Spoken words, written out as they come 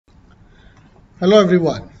Hello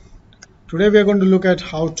everyone. Today we are going to look at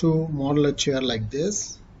how to model a chair like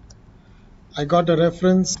this. I got a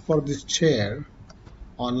reference for this chair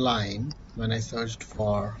online when I searched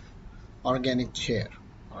for organic chair.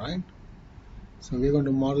 Alright, so we're going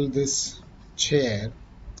to model this chair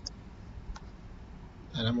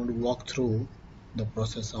and I'm going to walk through the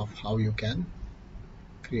process of how you can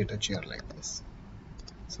create a chair like this.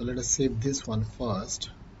 So let us save this one first.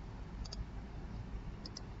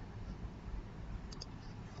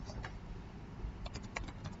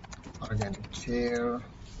 Organic chair.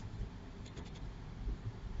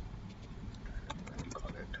 Call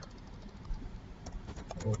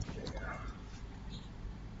it chair.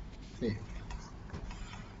 Save.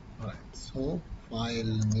 Alright, so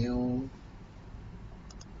file, new,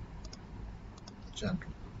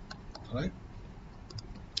 general. Alright,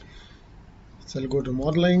 so I'll go to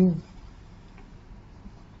modeling,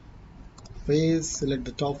 face, select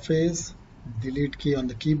the top face, delete key on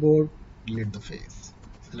the keyboard, delete the face.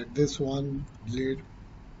 Select this one, delete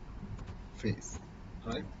face.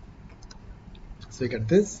 Alright, so you get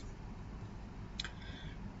this.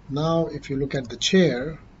 Now if you look at the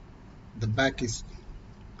chair, the back is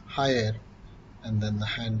higher and then the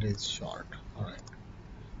hand is short. Alright,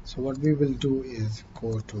 so what we will do is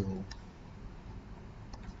go to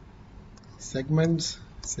segments,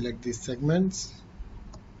 select these segments,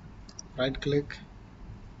 right click,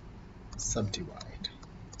 subdivide.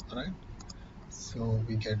 Alright, so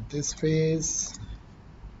we get this face,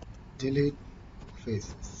 delete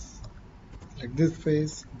faces, like this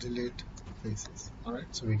face, delete faces. Alright,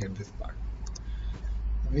 so we get this part.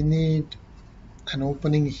 We need an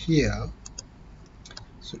opening here,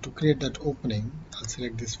 so to create that opening I'll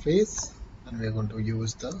select this face and we are going to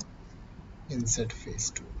use the insert face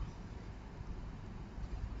tool.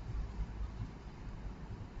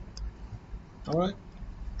 Alright,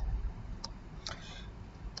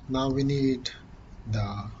 now we need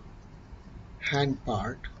the hand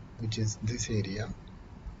part, which is this area.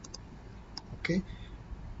 Okay,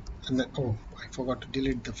 and then I forgot to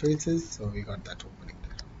delete the faces, so we got that opening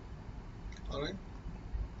there. Alright,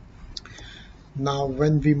 now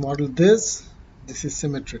when we model this is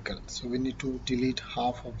symmetrical, so we need to delete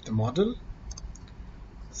half of the model.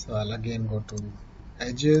 So I'll again go to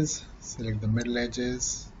edges, select the middle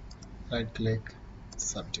edges, right click,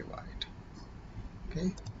 subdivide.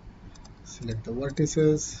 Okay, select the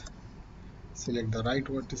vertices, select the right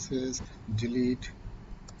vertices, delete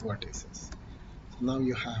vertices. So now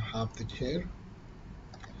you have the chair.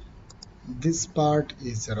 This part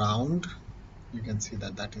is round, you can see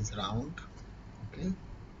that is round. Okay,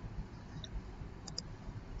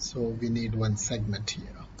 so we need one segment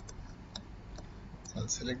here. So I'll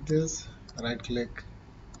select this, right click,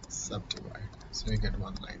 subdivide, so you get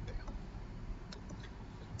one line there.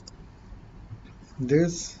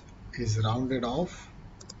 This is rounded off,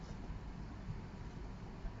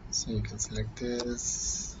 so you can select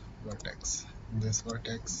this vertex. This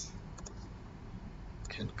vertex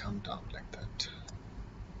can come down like that.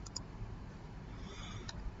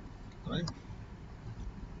 Alright,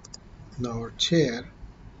 now our chair,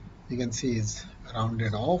 you can see, is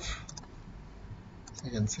rounded off, so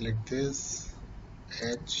you can select this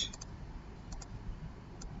edge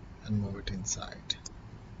and move it inside.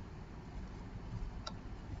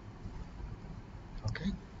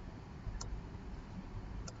 Okay,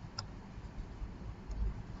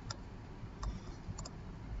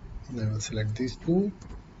 then we'll select these two,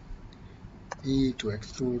 E to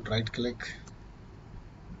extrude, right click,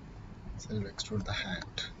 so we'll extrude the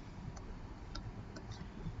hand.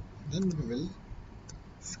 Then we will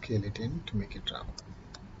scale it in to make it round.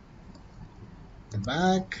 The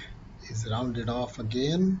back is rounded off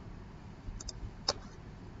again.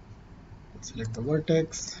 Select the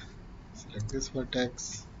vertex, select this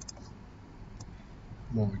vertex,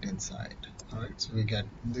 move it inside. Alright, so we get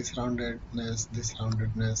this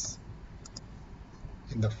roundedness.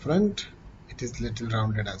 In the front, it is little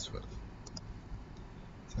rounded as well.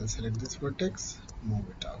 So I'll select this vertex, move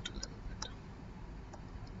it out a little bit.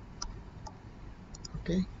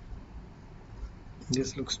 Okay,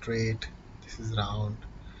 this looks straight, this is round.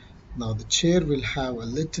 Now the chair will have a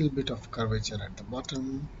little bit of curvature at the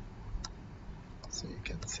bottom, so you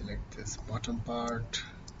can select this bottom part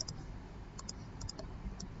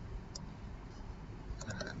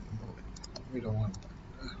and move it. We don't want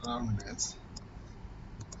roundness,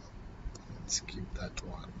 let's keep that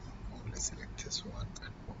one, only select this one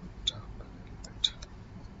and move it down a little bit.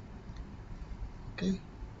 Okay,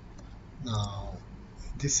 now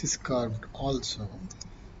this is curved also,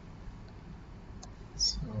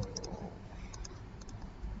 so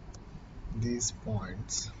these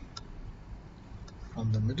points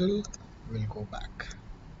from the middle, we'll go back.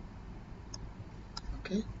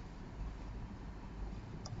 Okay.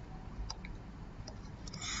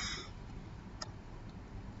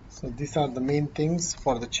 So these are the main things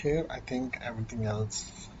for the chair. I think everything else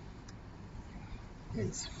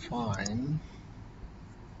is fine.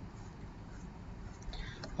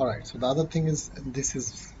 Alright, so the other thing is this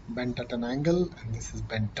is bent at an angle and this is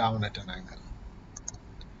bent down at an angle.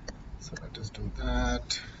 So let us do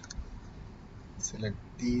that. Select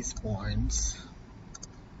these points.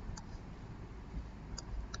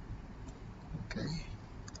 Okay.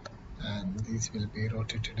 And these will be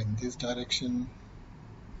rotated in this direction.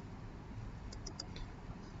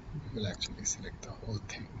 We will actually select the whole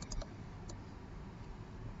thing.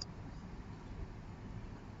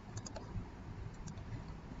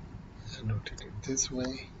 And rotate it this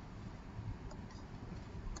way.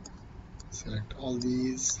 Select all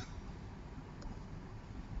these.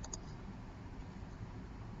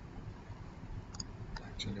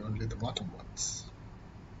 Actually only the bottom ones.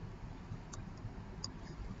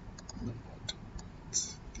 The bottom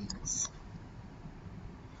ones, these.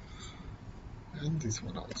 And this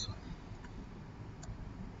one also.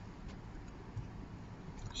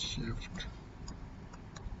 Shift.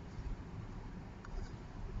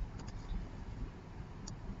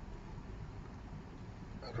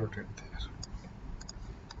 Rotate there.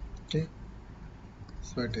 Okay.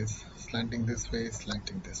 So it is slanting this way,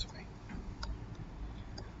 slanting this way.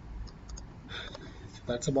 So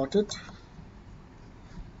that's about it.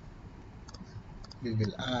 We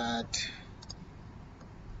will add,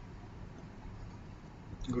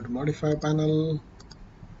 go to modifier panel,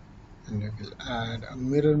 and we will add a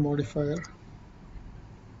mirror modifier.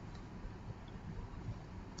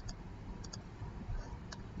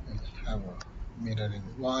 We'll have a mirror in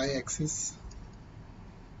y-axis.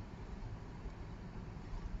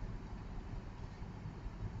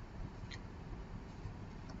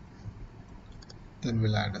 Then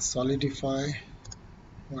we'll add a solidify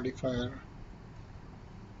modifier.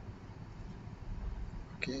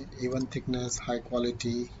 Okay, even thickness, high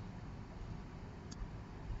quality.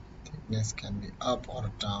 Thickness can be up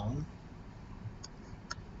or down.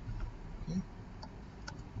 Okay,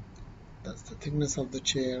 that's the thickness of the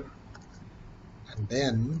chair. And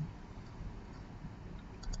then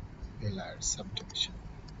we'll add subdivision.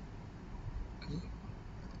 Okay,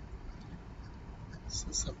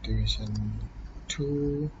 so subdivision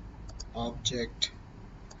to object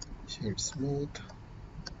shade smooth,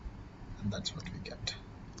 and that's what we get.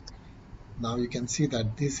 Now you can see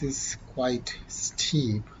that this is quite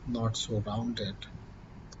steep, not so rounded.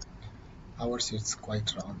 Ours is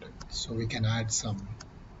quite rounded, so we can add some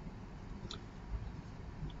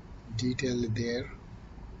detail there.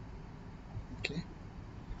 Okay,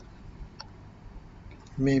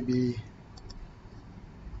 maybe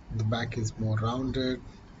the back is more rounded.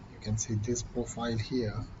 You can see this profile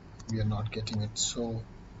here, we are not getting it so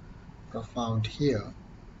profound here,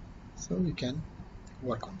 so we can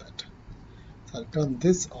work on that. So I'll turn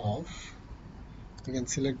this off. You can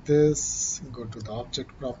select this, go to the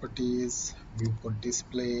object properties, viewport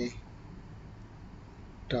display,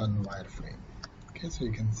 turn wireframe. Okay, so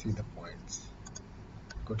you can see the points.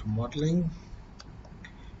 Go to modeling,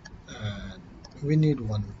 and we need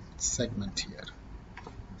one segment here,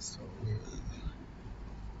 so we will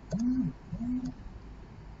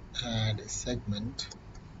add a segment.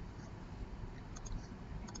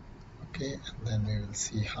 Okay, and then we will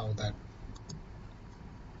see how that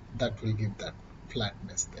will give that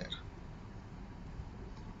flatness there.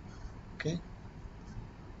 Okay,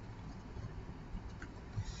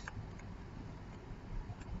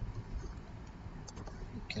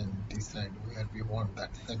 we can decide where we want that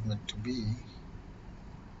segment to be.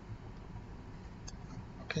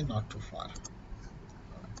 Okay, not too far.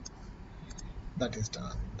 That is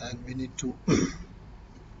done. Then we need to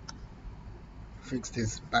fix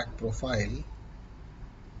this back profile,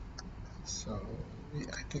 so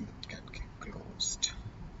I think it can get closed.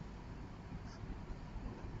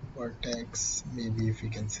 Vertex, maybe if we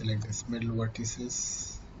can select this middle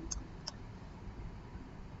vertices,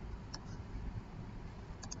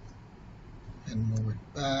 and move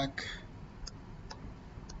it back.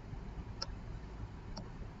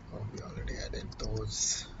 Oh, we already added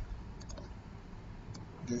those.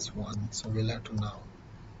 This one, so we'll have to now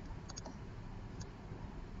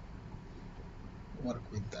work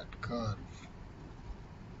with that curve.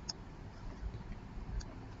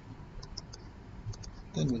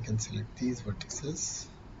 Then we can select these vertices.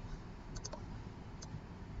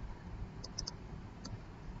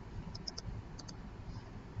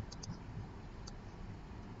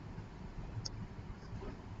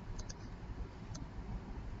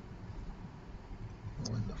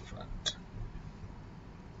 front.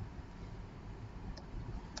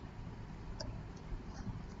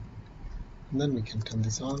 And then we can turn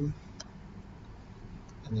this on,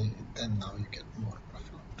 and then now you get more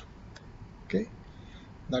buff out. Okay,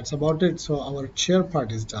 that's about it. So our chair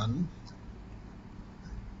part is done.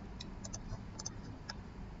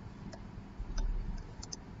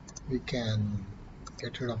 We can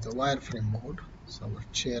get rid of the wireframe mode. So our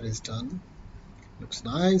chair is done. Looks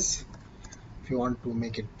nice. If you want to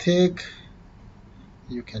make it thick,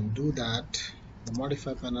 you can do that. The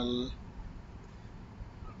modify panel,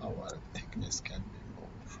 our thickness can be more.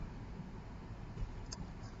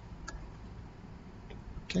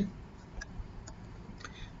 Okay.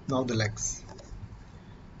 Now the legs.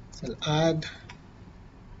 So I'll add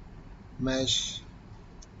mesh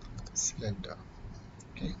cylinder.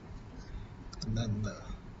 Okay. And then the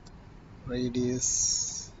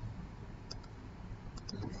radius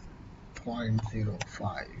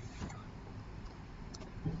 0.05.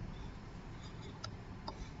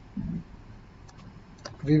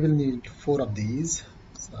 We will need 4 of these.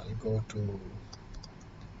 So I'll go to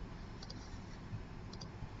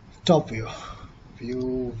top view,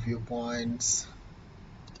 viewpoints,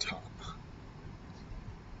 top,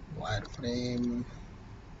 wireframe.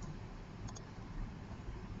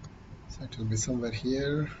 So it will be somewhere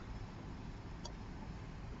here.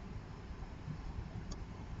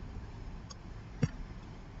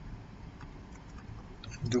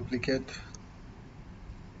 Duplicate,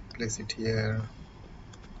 place it here,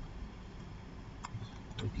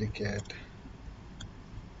 duplicate,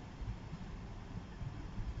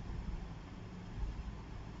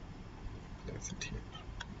 place it here.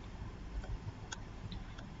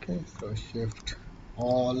 Okay, so shift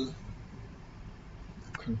all,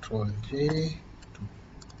 control J to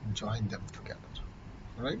join them together.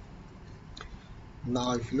 Alright,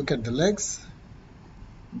 now if you look at the legs,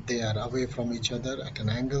 they are away from each other at an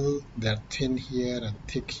angle. They are thin here and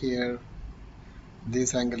thick here.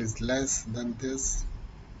 This angle is less than this.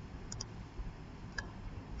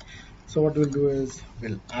 So what we'll do is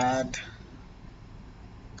we'll add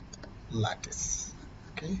lattice.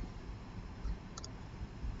 Okay,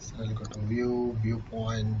 so I'll go to view,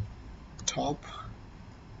 viewpoint, top.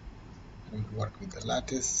 We'll work with the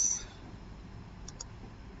lattice.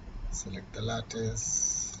 Select the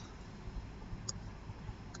lattice,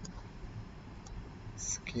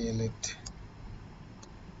 scale it,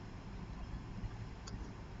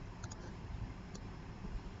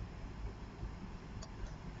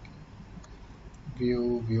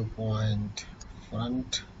 view, viewpoint,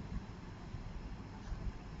 front,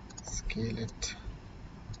 scale it,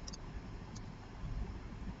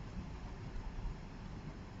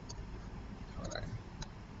 alright.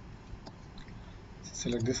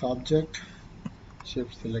 Select this object,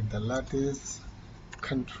 shift select the lattice,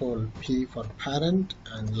 control P for parent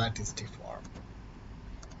and lattice deform.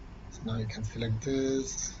 So now you can select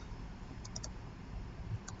this,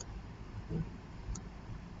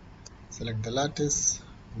 select the lattice,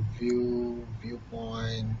 view,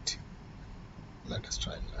 viewpoint, let us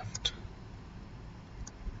try left.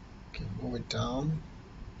 Okay, move it down.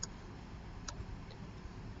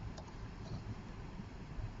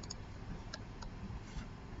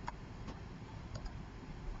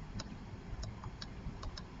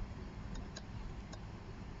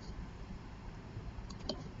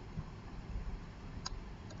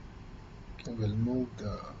 Okay, we'll move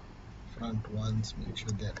the front ones, make sure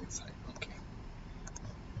they're inside. Okay,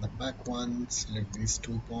 the back one, select these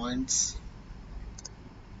 2 points.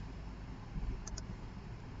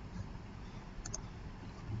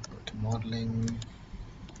 Go to modeling,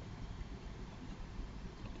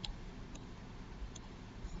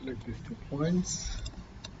 select these 2 points,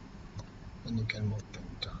 and you can move them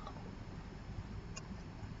down.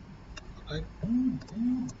 Alright,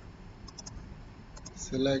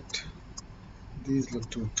 select, these look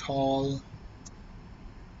too tall,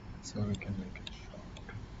 so we can make it short.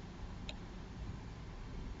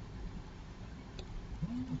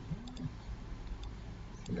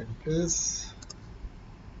 Select this,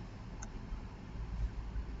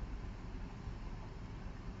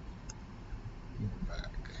 move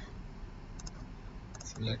back,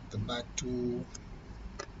 select the back 2,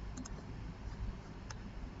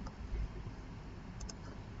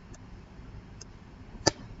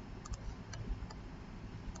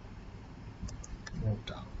 move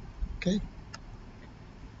down. Okay,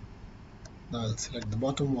 now I'll select the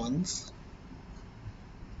bottom ones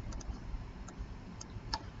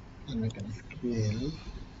and we can scale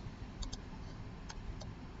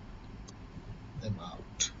them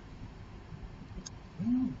out.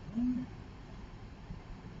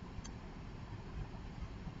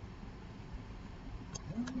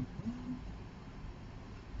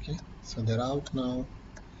 So they're out now.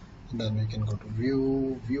 And then we can go to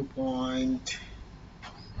view, viewpoint,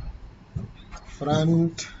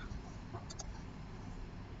 front,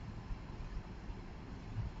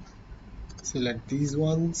 select these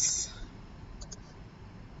ones,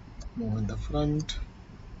 move in the front,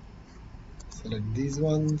 select these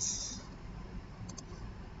ones,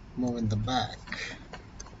 move in the back.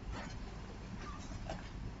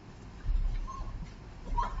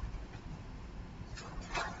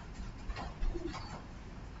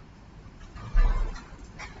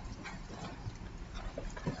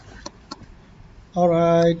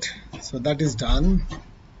 Alright, so that is done.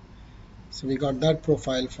 So we got that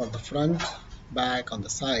profile for the front, back, on the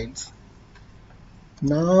sides.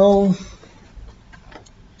 Now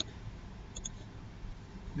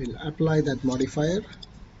we'll apply that modifier.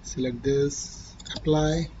 Select this,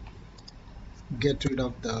 apply, get rid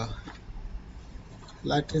of the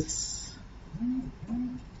lattice,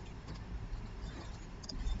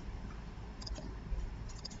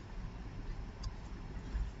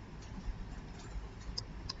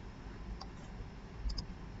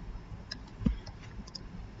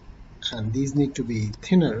 and these need to be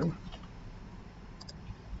thinner,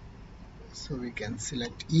 so we can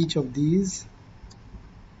select each of these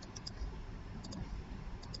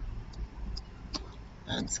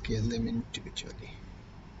and scale them individually.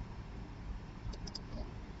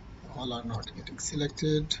 All are not getting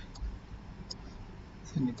selected,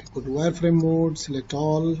 so you need to go to wireframe mode, select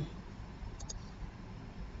all,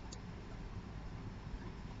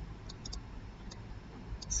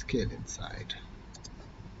 scale inside,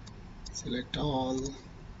 select all,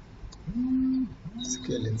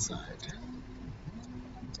 scale inside,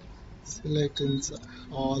 select inside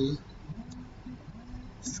all,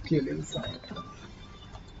 scale inside.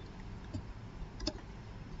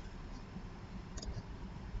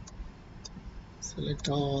 Select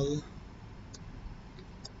all,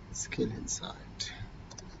 scale inside.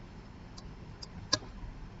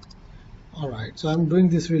 Alright, so I'm doing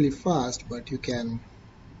this really fast, but you can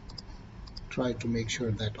try to make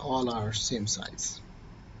sure that all are same size.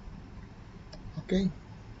 Okay.